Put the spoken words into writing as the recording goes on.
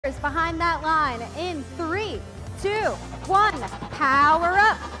Behind that line in 3, 2, 1, power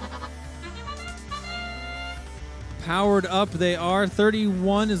up. Powered up they are.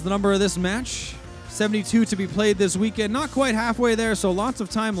 31 is the number of this match. 72 to be played this weekend. Not quite halfway there, so lots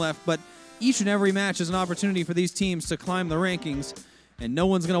of time left, but each and every match is an opportunity for these teams to climb the rankings, and no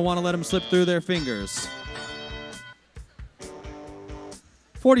one's going to want to let them slip through their fingers.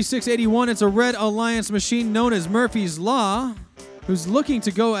 4681, it's a Red Alliance machine known as Murphy's Law, who's looking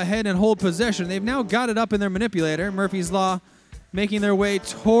to go ahead and hold possession. They've now got it up in their manipulator. Murphy's Law making their way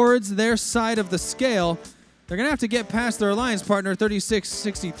towards their side of the scale. They're going to have to get past their alliance partner,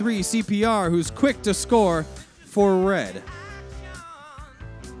 3663 CPR, who's quick to score for Red.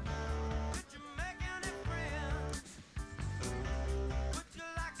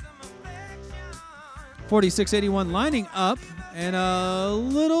 .4681 lining up, and a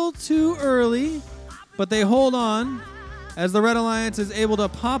little too early, but they hold on as the Red Alliance is able to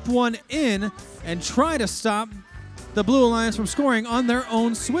pop one in and try to stop the Blue Alliance from scoring on their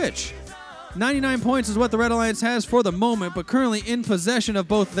own switch. 99 points is what the Red Alliance has for the moment, but currently in possession of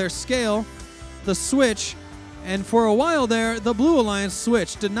both their scale, the switch, and for a while there, the Blue Alliance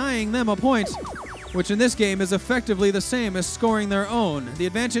switch, denying them a point, which in this game is effectively the same as scoring their own. The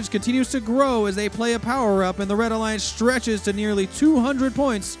advantage continues to grow as they play a power-up, and the Red Alliance stretches to nearly 200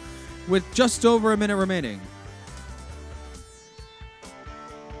 points with just over a minute remaining.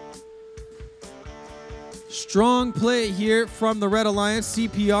 Strong play here from the Red Alliance.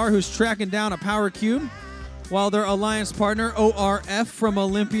 CPR, who's tracking down a power cube, while their alliance partner, ORF from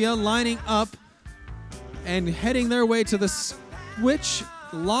Olympia, lining up and heading their way to the switch,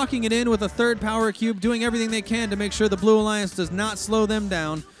 locking it in with a third power cube, doing everything they can to make sure the Blue Alliance does not slow them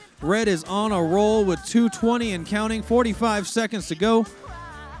down. Red is on a roll with 220 and counting, 45 seconds to go.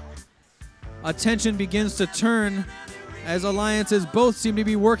 Attention begins to turn as alliances both seem to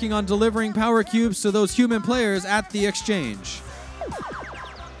be working on delivering power cubes to those human players at the exchange.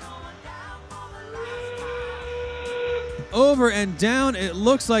 Over and down, it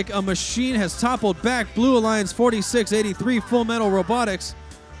looks like a machine has toppled back. Blue Alliance 4683 Full Metal Robotics.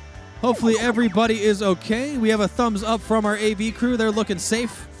 Hopefully everybody is okay. We have a thumbs up from our AV crew. They're looking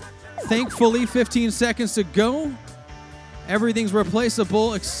safe. Thankfully, 15 seconds to go. Everything's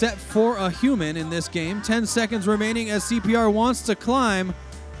replaceable except for a human in this game. 10 seconds remaining as CPR wants to climb.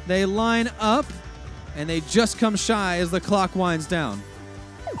 They line up, and they just come shy as the clock winds down.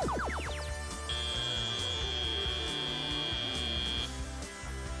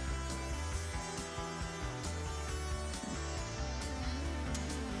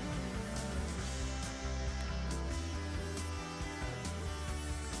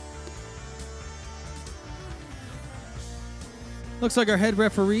 Looks like our head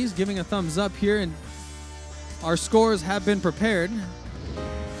referee's giving a thumbs up here, and our scores have been prepared.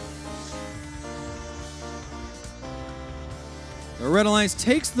 The Red Alliance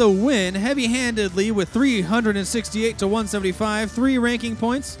takes the win heavy-handedly with 368 to 175, 3 ranking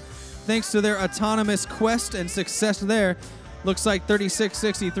points, thanks to their autonomous quest and success there. Looks like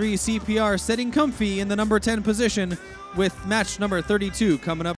 3663 CPR sitting comfy in the number 10 position with match number 32 coming up.